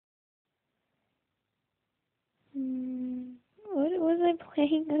What was I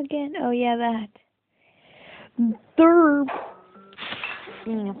playing again? Oh yeah, that. Derp.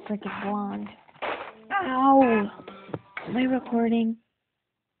 Being a freaking blonde. Ow! Am I recording?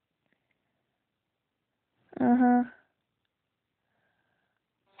 Uh-huh.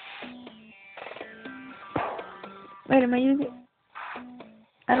 Wait, am I using...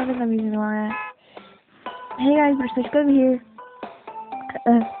 I don't think I'm using the wrong app. Hey guys, we're supposed to go over here.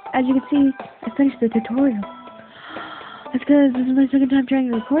 As you can see, I finished the tutorial. That's because this is my second time trying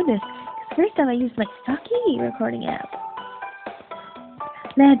to record this. The first time I used my sucky recording app.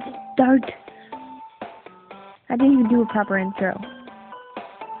 Let's start. I didn't even do a proper intro.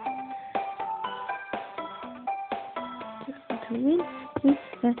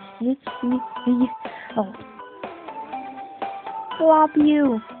 Oh. Flop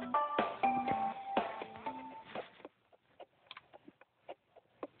you.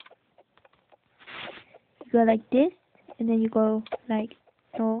 You go like this, and then you go like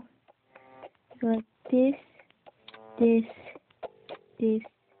so. You go like this, this, this,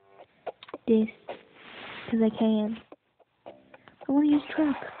 this, because I can. I want to use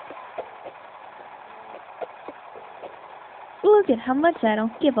truck. Look at how much I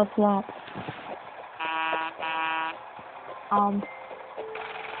don't give a flop.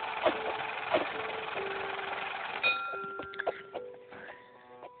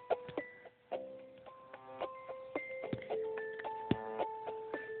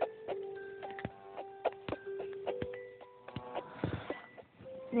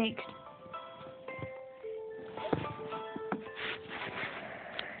 Next.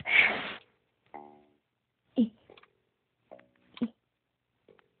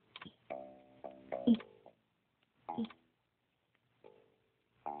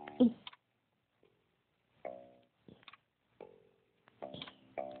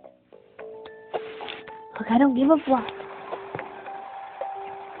 Look, I don't give a flop.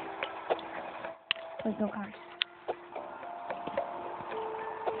 Wait, no cars.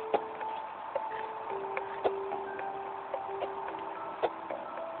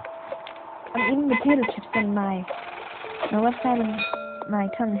 I'm eating potato chips and my left side of my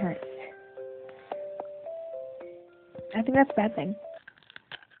tongue hurts. I think that's a bad thing.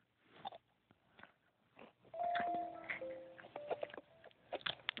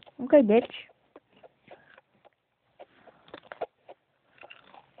 Okay, bitch.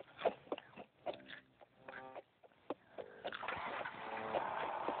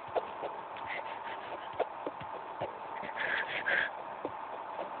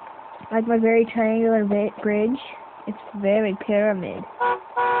 Like my very triangular bridge, it's very pyramid.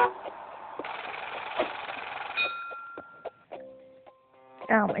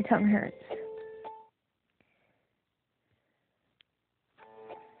 Ow, my tongue hurts.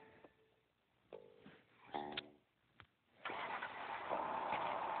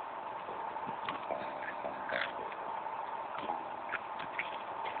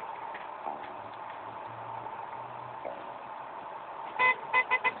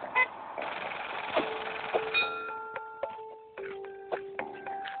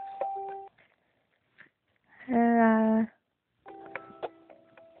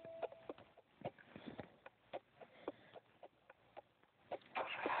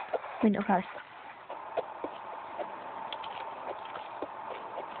 Wait, no cars.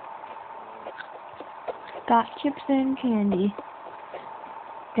 Got chips and candy.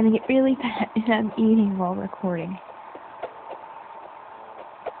 Gonna get really fat if I'm eating while recording.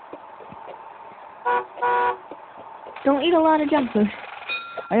 Don't eat a lot of junk food,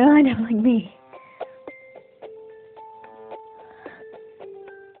 or you'll end up like me.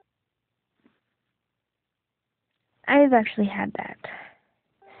 I've actually had that,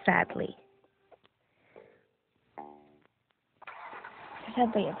 sadly.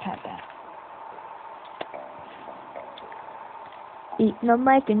 Sadly, I've had that. Eating them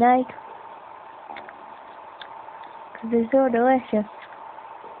like a knife, 'cause they're so delicious.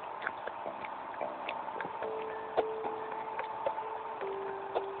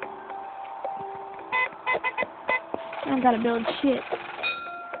 I gotta build shit.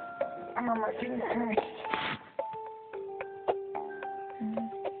 I'm on my fingers.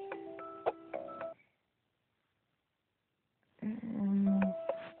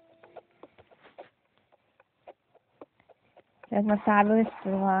 There's my fabulous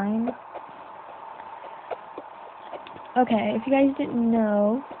line. Okay, if you guys didn't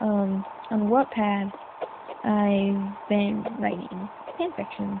know, on Wattpad, I've been writing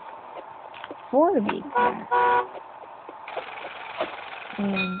fanfictions for the Big Bear.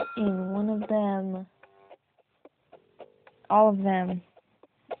 And in one of them, all of them,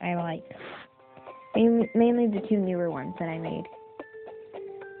 I like. Mainly the two newer ones that I made.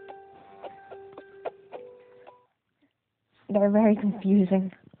 They're very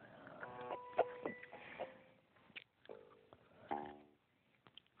confusing.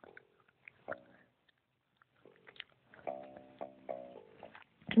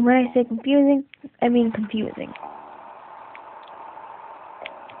 When I say confusing, I mean confusing.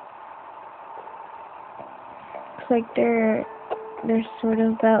 It's like they're sort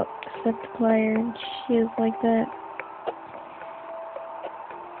of about Septiplier and shit like that.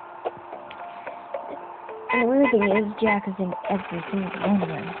 And the weird thing is, Jack is in every single one of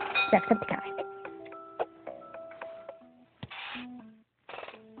them, except Guy.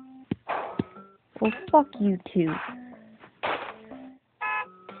 Well, fuck you too.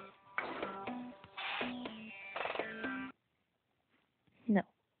 No.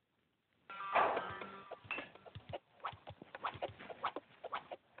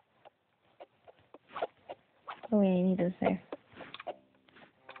 Oh wait, I need those there.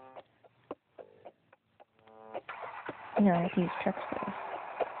 No, I have to use trucks for this.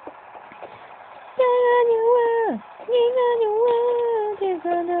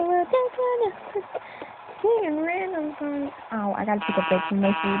 Singing random songs. Oh, I gotta take a break from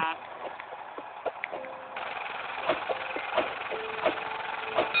my food.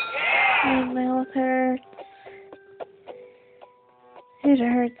 My mouth hurts. It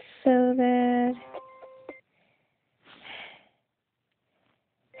hurts so bad.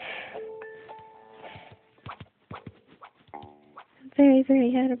 I'm very,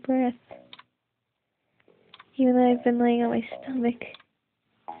 very out of breath. Even though I've been laying on my stomach.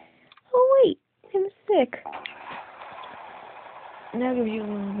 Oh wait, I'm sick. And I'll give you a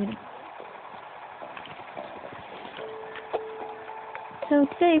little bit. So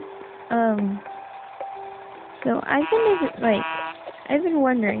today, so I've been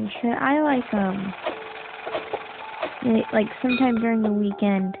wondering, should I like sometime during the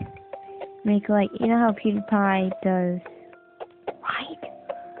weekend, make you know how PewDiePie does,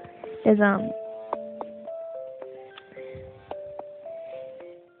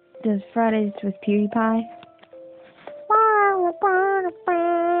 does Fridays with PewDiePie?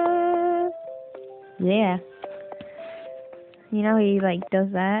 Yeah. You know he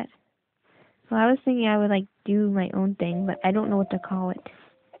does that? Well, I was thinking I would do my own thing, but I don't know what to call it.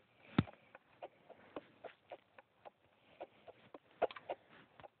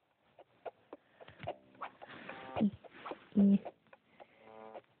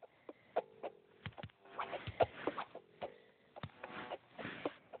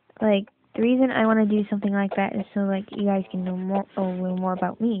 The reason I want to do something like that is so you guys can know a little more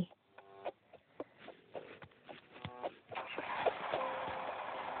about me.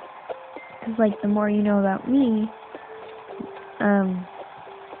 Because the more you know about me,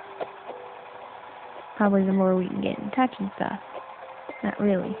 probably the more we can get in touch and stuff. Not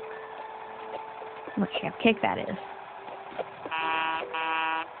really. Much of a kick that is.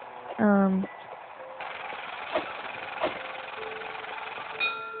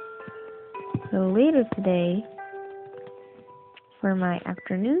 So later today, for my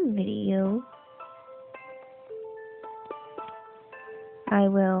afternoon video, I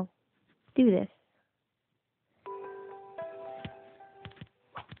will do this.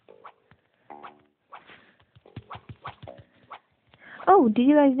 Oh, did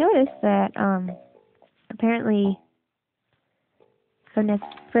you guys notice that, apparently, Five Nights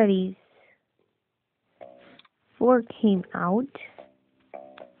at Freddy's 4 came out,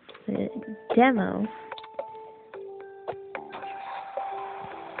 the demo,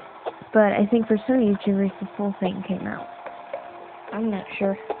 but I think for some YouTubers the full thing came out. I'm not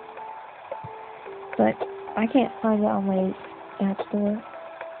sure, but I can't find it on my app store.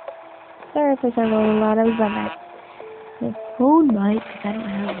 Sorry if I sound a little loud. I was on my phone mic, because I don't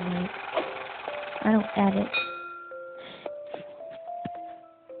have a mic. I don't edit.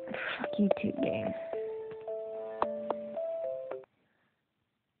 Fuck YouTube game.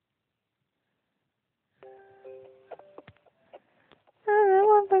 All I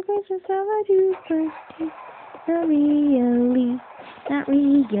want for Christmas, all I do first. Not really. Not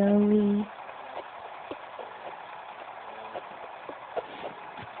really.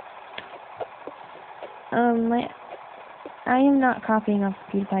 I am not copying off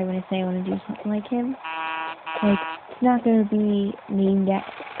PewDiePie when I say I want to do something like him. It's not going to be named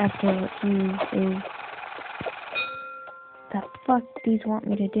after what he is. The fuck these want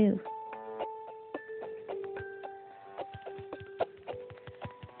me to do?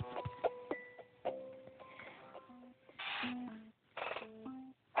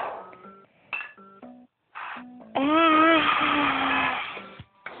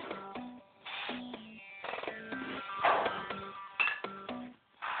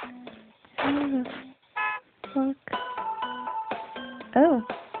 the fuck? Oh.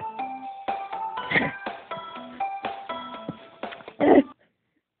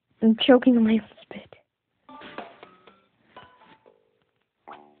 I'm choking on my own spit.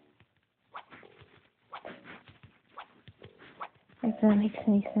 If that makes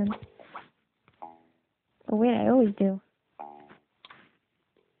any sense. Oh wait, I always do.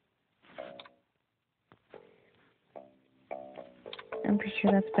 I'm pretty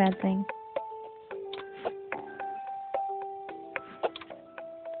sure that's a bad thing.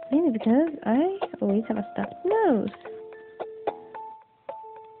 Mainly because I always have a stuffed nose.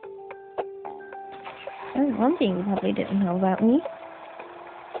 That's one thing you probably didn't know about me.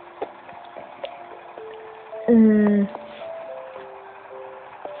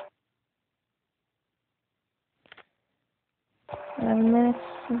 11 minutes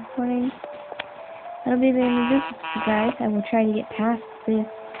of recording. That'll be the end of this, guys. I will try to get past this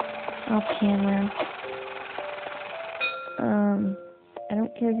off camera. I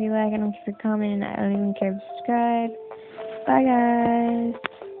don't care if you like, I don't care if you comment, and I don't even care if you subscribe. Bye, guys.